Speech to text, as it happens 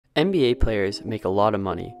NBA players make a lot of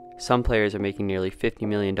money. Some players are making nearly $50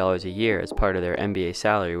 million a year as part of their NBA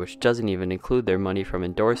salary, which doesn't even include their money from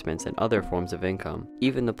endorsements and other forms of income.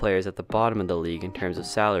 Even the players at the bottom of the league in terms of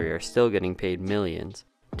salary are still getting paid millions.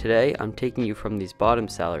 Today, I'm taking you from these bottom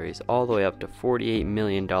salaries all the way up to $48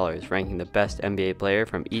 million, ranking the best NBA player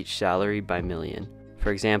from each salary by million.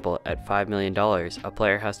 For example, at $5 million, a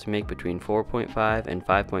player has to make between $4.5 and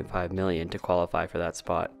 $5.5 million to qualify for that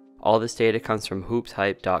spot. All this data comes from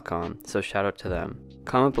hoopshype.com, so shout out to them.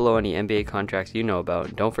 Comment below any NBA contracts you know about,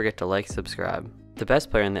 and don't forget to like and subscribe. The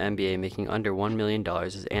best player in the NBA making under $1 million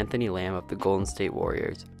is Anthony Lamb of the Golden State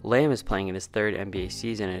Warriors. Lamb is playing in his third NBA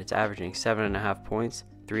season and it's averaging 7.5 points,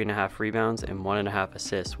 3.5 rebounds, and 1.5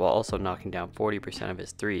 assists, while also knocking down 40% of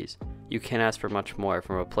his threes. You can't ask for much more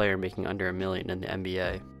from a player making under $1 million in the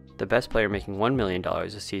NBA. The best player making $1 million a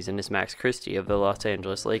season is Max Christie of the Los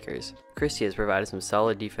Angeles Lakers. Christie has provided some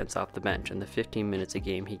solid defense off the bench in the 15 minutes a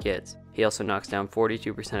game he gets. He also knocks down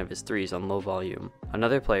 42% of his threes on low volume.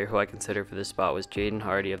 Another player who I considered for this spot was Jaden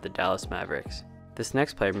Hardy of the Dallas Mavericks. This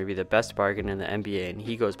next player may be the best bargain in the NBA, and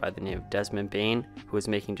he goes by the name of Desmond Bane, who is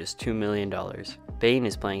making just $2 million. Bane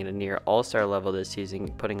is playing at a near all-star level this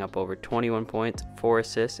season, putting up over 21 points, 4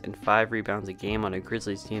 assists, and 5 rebounds a game on a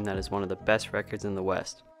Grizzlies team that is one of the best records in the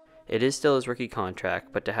West. It is still his rookie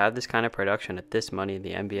contract, but to have this kind of production at this money in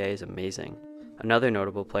the NBA is amazing. Another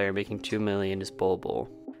notable player making $2 million is Bol Bol.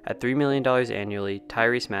 At $3 million annually,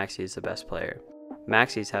 Tyrese Maxey is the best player.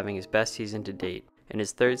 Maxey is having his best season to date. In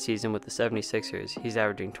his third season with the 76ers, he's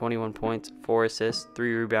averaging 21 points, 4 assists,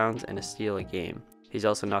 3 rebounds, and a steal a game. He's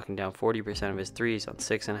also knocking down 40% of his threes on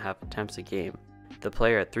 6.5 attempts a game. The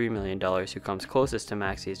player at $3 million who comes closest to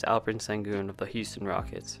Maxey is Alperen Sengun of the Houston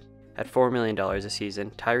Rockets. At $4 million a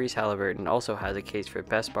season, Tyrese Haliburton also has a case for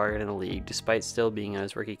best bargain in the league despite still being on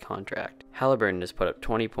his rookie contract. Haliburton has put up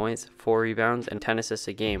 20 points, 4 rebounds, and 10 assists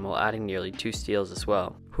a game while adding nearly 2 steals as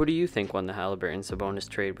well. Who do you think won the Haliburton-Sabonis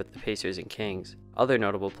trade with the Pacers and Kings? Other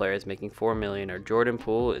notable players making $4 million are Jordan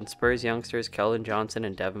Poole and Spurs youngsters Keldon Johnson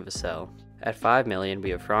and Devin Vassell. At $5 million, we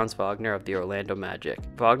have Franz Wagner of the Orlando Magic.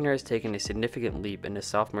 Wagner has taken a significant leap in his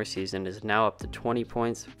sophomore season and is now up to 20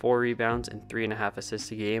 points, 4 rebounds, and 3.5 assists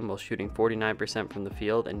a game while shooting 49% from the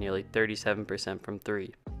field and nearly 37% from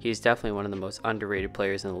 3. He is definitely one of the most underrated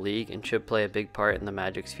players in the league and should play a big part in the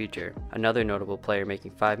Magic's future. Another notable player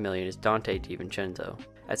making $5 million is Dante DiVincenzo.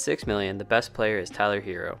 At $6 million, the best player is Tyler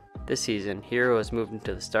Hero. This season, Hero has moved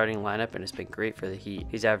into the starting lineup and has been great for the Heat.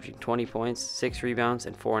 He's averaging 20 points, 6 rebounds,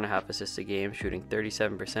 and 4.5 assists a game, shooting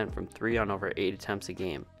 37% from 3 on over 8 attempts a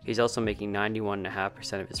game. He's also making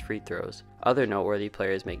 91.5% of his free throws. Other noteworthy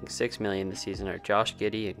players making $6 million this season are Josh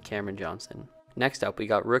Giddey and Cameron Johnson. Next up, we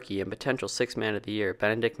got rookie and potential 6th man of the year,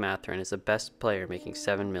 Bennedict Mathurin is the best player making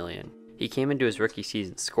 $7 million. He came into his rookie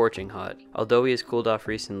season scorching hot. Although he has cooled off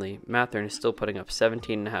recently, Mathurin is still putting up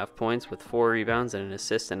 17.5 points with 4 rebounds and an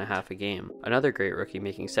assist and a half a game. Another great rookie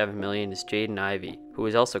making $7 million is Jaden Ivey, who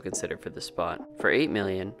is also considered for the spot. For $8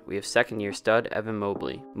 million, we have second-year stud Evan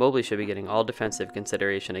Mobley. Mobley should be getting all defensive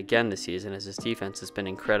consideration again this season as his defense has been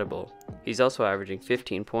incredible. He's also averaging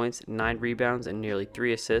 15 points, 9 rebounds, and nearly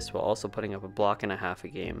 3 assists while also putting up a block and a half a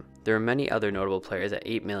game. There are many other notable players at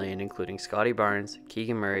 $8 million, including Scottie Barnes,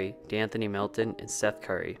 Keegan Murray, D'Anthony Melton, and Steph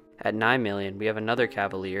Curry. At $9 million, we have another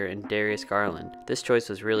Cavalier in Darius Garland. This choice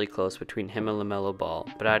was really close between him and LaMelo Ball,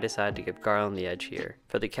 but I decided to give Garland the edge here.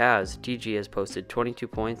 For the Cavs, DG has posted 22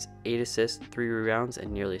 points, 8 assists, 3 rebounds,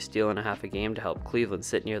 and nearly a steal and a half a game to help Cleveland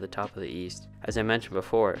sit near the top of the East. As I mentioned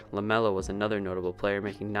before, LaMelo was another notable player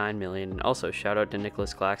making $9 million, and also shout out to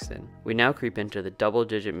Nicholas Claxton. We now creep into the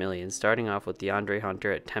double-digit millions, starting off with DeAndre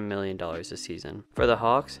Hunter at $10 million this season. For the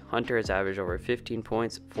Hawks, Hunter has averaged over 15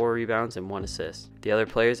 points, 4 rebounds, and 1 assist. The other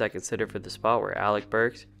players I considered for the spot were Alec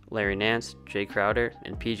Burks, Larry Nance, Jay Crowder,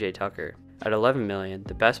 and PJ Tucker. At $11 million,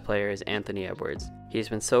 the best player is Anthony Edwards. He has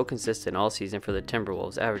been so consistent all season for the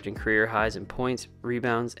Timberwolves, averaging career highs in points,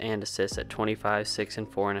 rebounds, and assists at 25, 6, and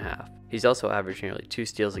 4.5. He's also averaged nearly 2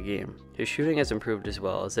 steals a game. His shooting has improved as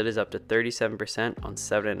well, as it is up to 37% on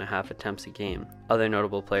 7.5 attempts a game. Other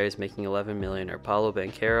notable players making $11 million are Paolo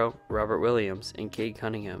Banchero, Robert Williams, and Cade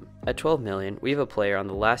Cunningham. At $12 million, we have a player on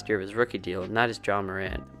the last year of his rookie deal, and that is John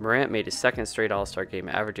Morant. Morant made his second straight All-Star game,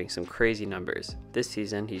 averaging some crazy numbers. This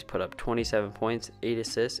season, he's put up 27 points, 8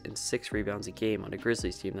 assists, and 6 rebounds a game on a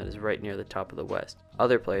Grizzlies team that is right near the top of the West.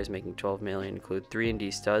 Other players making $12 million include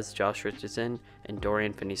 3-and-D studs Josh Richardson and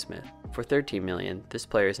Dorian Finney-Smith. For $13 million, this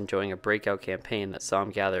player is enjoying a breakout campaign that saw him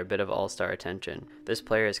gather a bit of all-star attention. This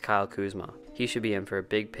player is Kyle Kuzma. He should be in for a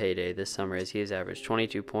big payday this summer as he has averaged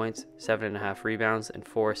 22 points, 7.5 rebounds, and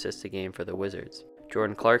 4 assists a game for the Wizards.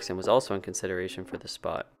 Jordan Clarkson was also in consideration for the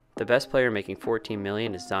spot. The best player making $14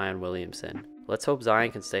 million is Zion Williamson. Let's hope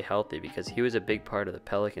Zion can stay healthy because he was a big part of the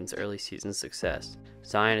Pelicans' early season success.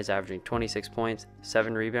 Zion is averaging 26 points,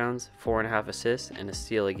 7 rebounds, 4.5 assists, and a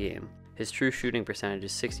steal a game. His true shooting percentage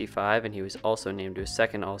is 65, and he was also named to a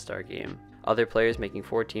second All-Star game. Other players making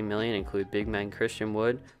 $14 million include big men Christian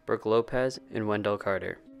Wood, Brook Lopez, and Wendell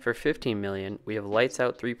Carter. For $15 million, we have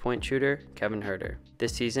lights-out three-point shooter Kevin Huerter.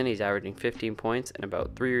 This season, he's averaging 15 points and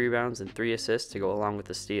about 3 rebounds and 3 assists to go along with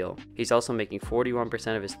the steal. He's also making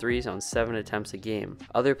 41% of his threes on 7 attempts a game.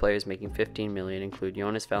 Other players making $15 million include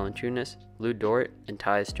Jonas Valanciunas, Lou Dort, and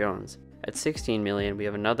Tyus Jones. At $16 million, we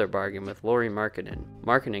have another bargain with Lauri Markkanen.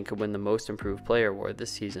 Markkanen could win the Most Improved Player award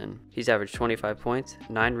this season. He's averaged 25 points,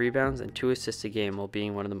 9 rebounds, and 2 assists a game while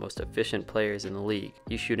being one of the most efficient players in the league.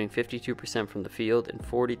 He's shooting 52% from the field and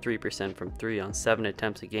 43% from 3 on 7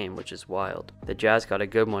 attempts a game, which is wild. The Jazz got a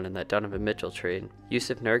good one in that Donovan Mitchell trade.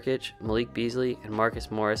 Yusuf Nurkic, Malik Beasley, and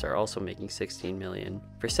Marcus Morris are also making $16 million.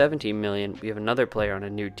 For $17 million, we have another player on a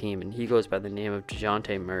new team, and he goes by the name of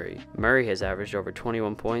DeJounte Murray. Murray has averaged over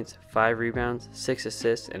 21 points, 5 rebounds, 6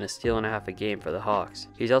 assists, and a steal and a half a game for the Hawks.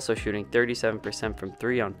 He's also shooting 37% from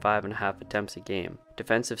 3 on 5.5 attempts a game.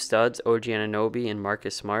 Defensive studs OG Anunoby and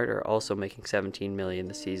Marcus Smart are also making $17 million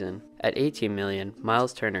this season. At $18 million,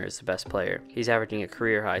 Miles Turner is the best player. He's averaging a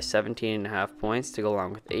career-high 17.5 points to go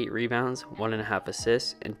along with 8 rebounds, 1.5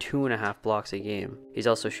 assists, and 2.5 blocks a game. He's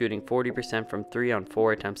also shooting 40% from 3 on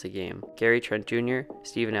 4 attempts a game. Gary Trent Jr.,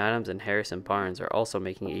 Steven Adams, and Harrison Barnes are also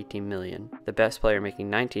making $18 million. The best player making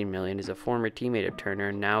 $19 million is a former teammate of Turner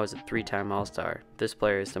and now is a 3-time All-Star. This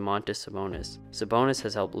player is domantas Sabonis. Sabonis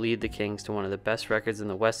has helped lead the Kings to one of the best records in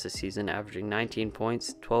the West this season, averaging 19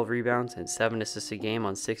 points, 12 rebounds, and 7 assists a game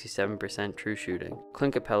on 67% true shooting.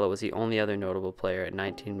 Clint Capella was the only other notable player at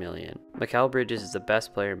 $19 million. Mikal Bridges is the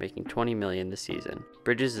best player making $20 million this season.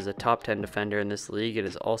 Bridges is a top 10 defender in this league and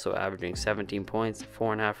is also averaging 17 points,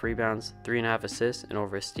 4.5 rebounds, 3.5 assists, and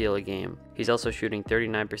over a steal a game. He's also shooting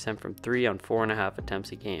 39% from 3 on 4.5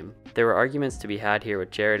 attempts a game. There were arguments to be had here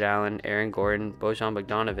with Jared Allen, Aaron Gordon, Bojan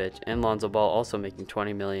Bogdanovic, and Lonzo Ball also making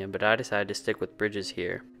 $20 million, but I decided to stick with Bridges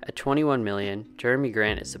here. At $21 million, Jeremy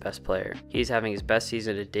Grant is the best player. He's having his best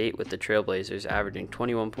season to date with the Trailblazers, averaging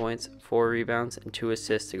 21 points, 4 rebounds, and 2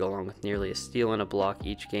 assists to go along with nearly a steal and a block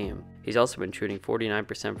each game. He's also been shooting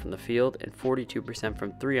 49% from the field and 42%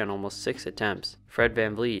 from 3 on almost 6 attempts. Fred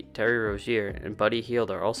VanVleet, Terry Rozier, and Buddy Hield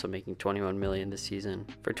are also making $21 million this season.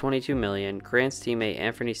 For $22 million, Grant's teammate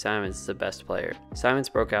Anthony Simons is the best player. Simons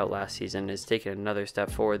broke out last season and has taken another step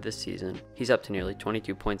forward this season. He's up to nearly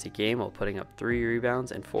 22 points a game while putting up 3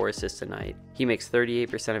 rebounds and 4 assists a night. He makes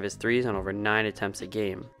 38% of his threes on over 9 attempts a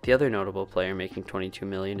game. The other notable player making $22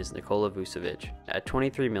 million is Nikola Vucevic. At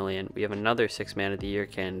 $23 million, we have another 6th Man of the Year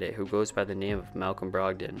candidate who goes by the name of Malcolm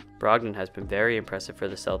Brogdon. Brogdon has been very impressive for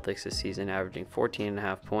the Celtics this season, averaging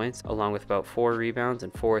 14.5 points, along with about 4 rebounds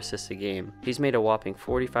and 4 assists a game. He's made a whopping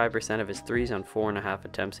 45% of his threes on 4.5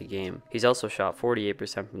 attempts a game. He's also shot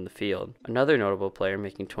 48% from the field. Another notable player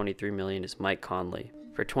making $23 million is Mike Conley.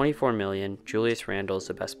 For $24 million, Julius Randle is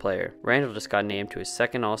the best player. Randle just got named to his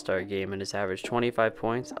second All-Star game and has averaged 25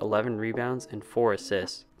 points, 11 rebounds, and 4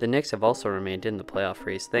 assists. The Knicks have also remained in the playoff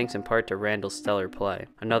race thanks in part to Randle's stellar play.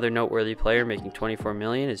 Another noteworthy player making $24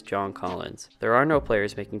 million is John Collins. There are no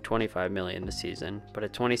players making $25 million this season, but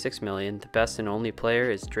at $26 million, the best and only player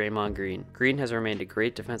is Draymond Green. Green has remained a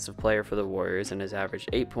great defensive player for the Warriors and has averaged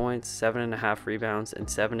 8 points, 7.5 rebounds, and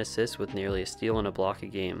 7 assists with nearly a steal and a block a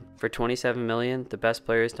game. For $27 million, the best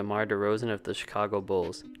player is DeMar DeRozan of the Chicago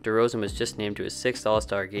Bulls. DeRozan was just named to his 6th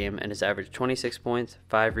All-Star game and has averaged 26 points,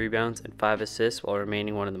 5 rebounds, and 5 assists while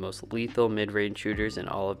remaining one of the most lethal mid-range shooters in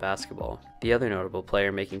all of basketball. The other notable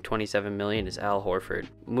player making $27 million is Al Horford.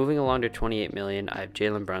 Moving along to $28 million, I have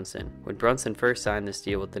Jalen Brunson. When Brunson first signed this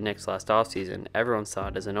deal with the Knicks last offseason, everyone saw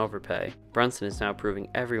it as an overpay. Brunson is now proving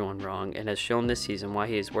everyone wrong and has shown this season why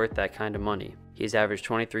he is worth that kind of money. He's averaged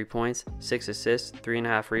 23 points, 6 assists,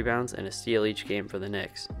 3.5 rebounds, and a steal each game for the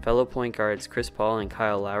Knicks. Fellow point guards Chris Paul and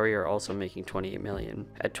Kyle Lowry are also making $28 million.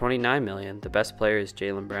 At $29 million, the best player is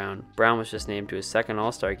Jaylen Brown. Brown was just named to his 2nd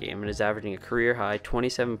All-Star game and is averaging a career-high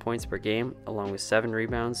 27 points per game, along with 7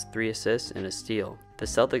 rebounds, 3 assists, and a steal. The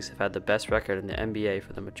Celtics have had the best record in the NBA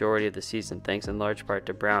for the majority of the season thanks in large part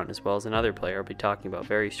to Brown as well as another player I'll be talking about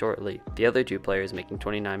very shortly. The other 2 players making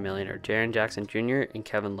 $29 million are Jaren Jackson Jr. and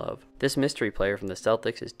Kevin Love. This mystery player from the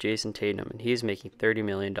Celtics is Jayson Tatum and he is making $30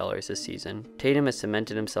 million this season. Tatum has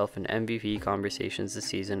cemented himself in MVP conversations this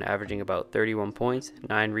season, averaging about 31 points,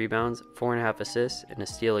 9 rebounds, 4.5 assists, and a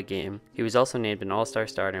steal a game. He was also named an All-Star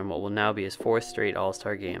starter in what will now be his 4th straight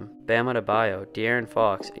All-Star game. Bam Adebayo, De'Aaron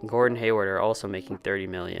Fox, and Gordon Hayward are also making $30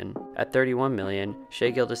 million. At $31 million, Shai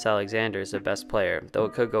Gilgeous-Alexander is the best player, though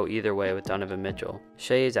it could go either way with Donovan Mitchell.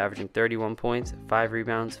 Shai is averaging 31 points, 5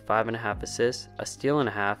 rebounds, 5.5 assists, a steal and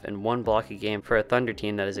a half, and 1 block a game for a Thunder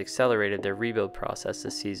team that has accelerated their rebuild process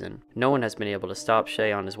this season. No one has been able to stop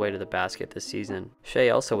Shai on his way to the basket this season. Shai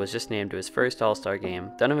also was just named to his first All-Star game.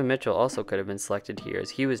 Donovan Mitchell also could have been selected here, as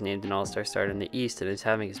he was named an All-Star starter in the East and is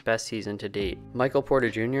having his best season to date. Michael Porter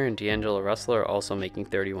Jr. and D'Angelo Russell are also making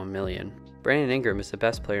 $31 million. Brandon Ingram is the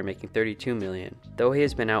best player, making $32 million. Though he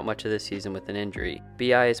has been out much of this season with an injury,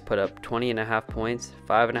 BI has put up 20.5 points,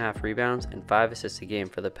 5.5 rebounds, and 5 assists a game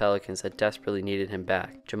for the Pelicans that desperately needed him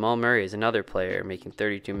back. Jamal Murray is another player, making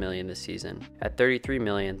 $32 million this season. At $33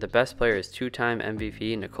 million, the best player is two-time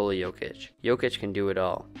MVP Nikola Jokic. Jokic can do it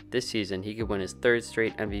all. This season, he could win his third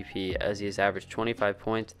straight MVP, as he has averaged 25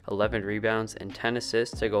 points, 11 rebounds, and 10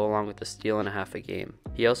 assists to go along with a steal and a half a game.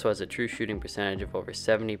 He also has a true shooting percentage of over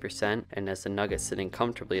 70% and has the Nuggets sitting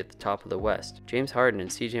comfortably at the top of the West. James Harden and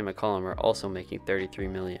CJ McCollum are also making $33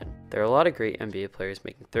 million. There are a lot of great NBA players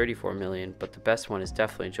making $34 million, but the best one is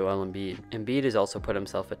definitely Joel Embiid. Embiid has also put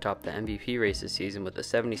himself atop the MVP race this season, with the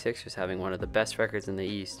 76ers having one of the best records in the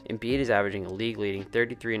East. Embiid is averaging a league-leading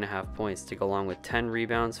 33.5 points to go along with 10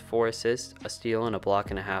 rebounds, 4 assists, a steal, and a block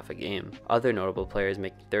and a half a game. Other notable players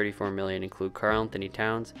making $34 million include Karl-Anthony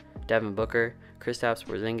Towns, Devin Booker, Kristaps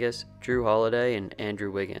Porzingis, Drew Holiday, and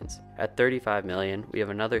Andrew Wiggins. At $35 million, we have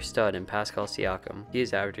another stud in Pascal Siakam. He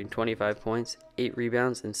is averaging 25 points, 8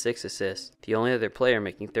 rebounds, and 6 assists. The only other player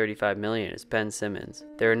making $35 million is Ben Simmons.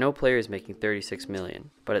 There are no players making $36 million,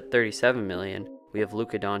 but at $37 million, we have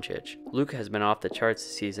Luka Doncic. Luka has been off the charts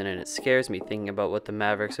this season, and it scares me thinking about what the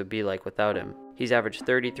Mavericks would be like without him. He's averaged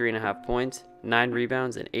 33.5 points, 9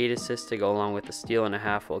 rebounds, and 8 assists to go along with a steal and a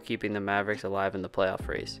half while keeping the Mavericks alive in the playoff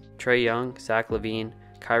race. Trae Young, Zach LaVine,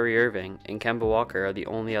 Kyrie Irving, and Kemba Walker are the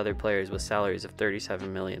only other players with salaries of $37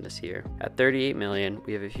 million this year. At $38 million,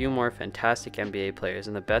 we have a few more fantastic NBA players,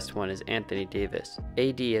 and the best one is Anthony Davis.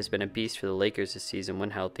 AD has been a beast for the Lakers this season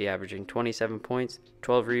when healthy, averaging 27 points,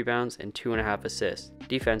 12 rebounds, and 2.5 assists.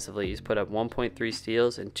 Defensively, he's put up 1.3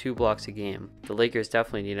 steals and 2 blocks a game. The Lakers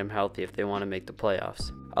definitely need him healthy if they want to make the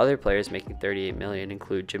playoffs. Other players making $38 million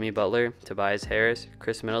include Jimmy Butler, Tobias Harris,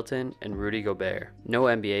 Chris Middleton, and Rudy Gobert. No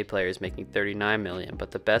NBA players making $39 million,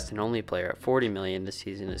 but the best and only player at $40 million this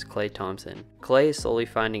season is Klay Thompson. Klay is slowly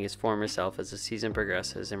finding his former self as the season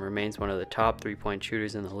progresses and remains one of the top 3-point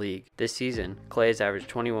shooters in the league. This season, Klay has averaged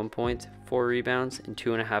 21 points, 4 rebounds, and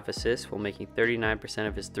 2.5 assists while making 39%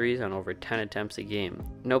 of his threes on over 10 attempts a game.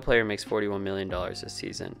 No player makes $41 million this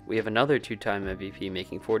season. We have another two-time MVP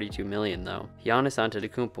making $42 million though. Giannis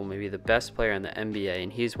Antetokounmpo may be the best player in the NBA,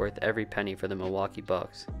 and he's worth every penny for the Milwaukee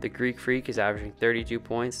Bucks. The Greek Freak is averaging 32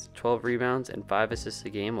 points, 12 rebounds, and 5 assists a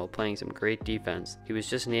game while playing some great defense. He was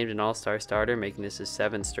just named an All-Star starter, making this his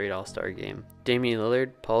 7th straight All-Star game. Damian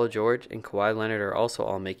Lillard, Paul George, and Kawhi Leonard are also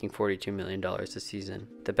all making $42 million this season.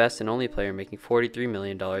 The best and only player making $43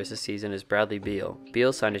 million this season is Bradley Beal.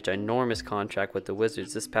 Beal signed a ginormous contract with the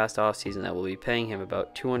Wizards this past offseason that will be paying him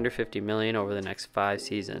about $250 million over the next 5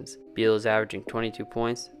 seasons. Beal is averaging 22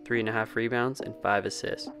 points, 3.5 rebounds, and 5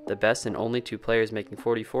 assists. The best and only 2 players making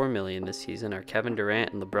 $44 million this season are Kevin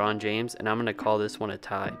Durant and LeBron James, and I'm going to call this one a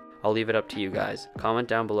tie. I'll leave it up to you guys. Comment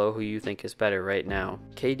down below who you think is better right now.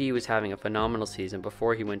 KD was having a phenomenal season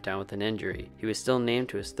before he went down with an injury. He was still named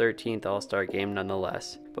to his 13th All-Star game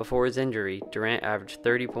nonetheless. Before his injury, Durant averaged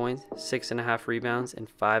 30 points, 6.5 rebounds, and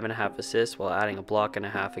 5.5 assists while adding a block and a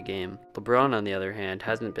half a game. LeBron, on the other hand,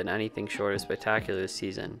 hasn't been anything short of spectacular this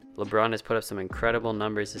season. LeBron has put up some incredible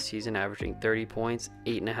numbers this season, averaging 30 points,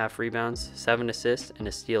 8.5 rebounds, 7 assists, and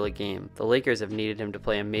a steal a game. The Lakers have needed him to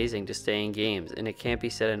play amazing to stay in games, and it can't be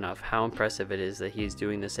said enough how impressive it is that he is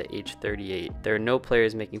doing this at age 38. There are no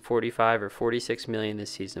players making $45 or $46 million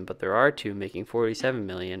this season, but there are 2 making $47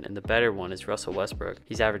 million, and the better one is Russell Westbrook.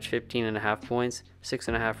 He's averaged 15.5 points,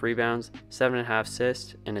 6.5 rebounds, 7.5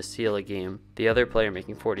 assists, and a steal a game. The other player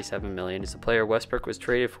making $47 million is the player Westbrook was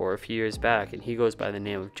traded for a few years back, and he goes by the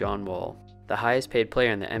name of John Wall. The highest paid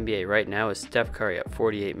player in the NBA right now is Steph Curry at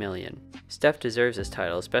 $48 million. Steph deserves this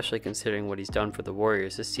title, especially considering what he's done for the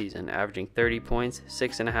Warriors this season, averaging 30 points,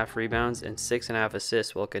 6.5 rebounds, and 6.5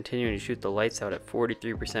 assists while continuing to shoot the lights out at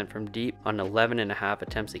 43% from deep on 11.5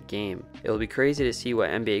 attempts a game. It will be crazy to see what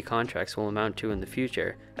NBA contracts will amount to in the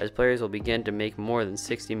future, as players will begin to make more than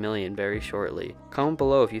 $60 million very shortly. Comment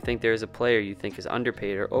below if you think there is a player you think is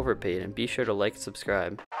underpaid or overpaid, and be sure to like and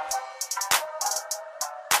subscribe.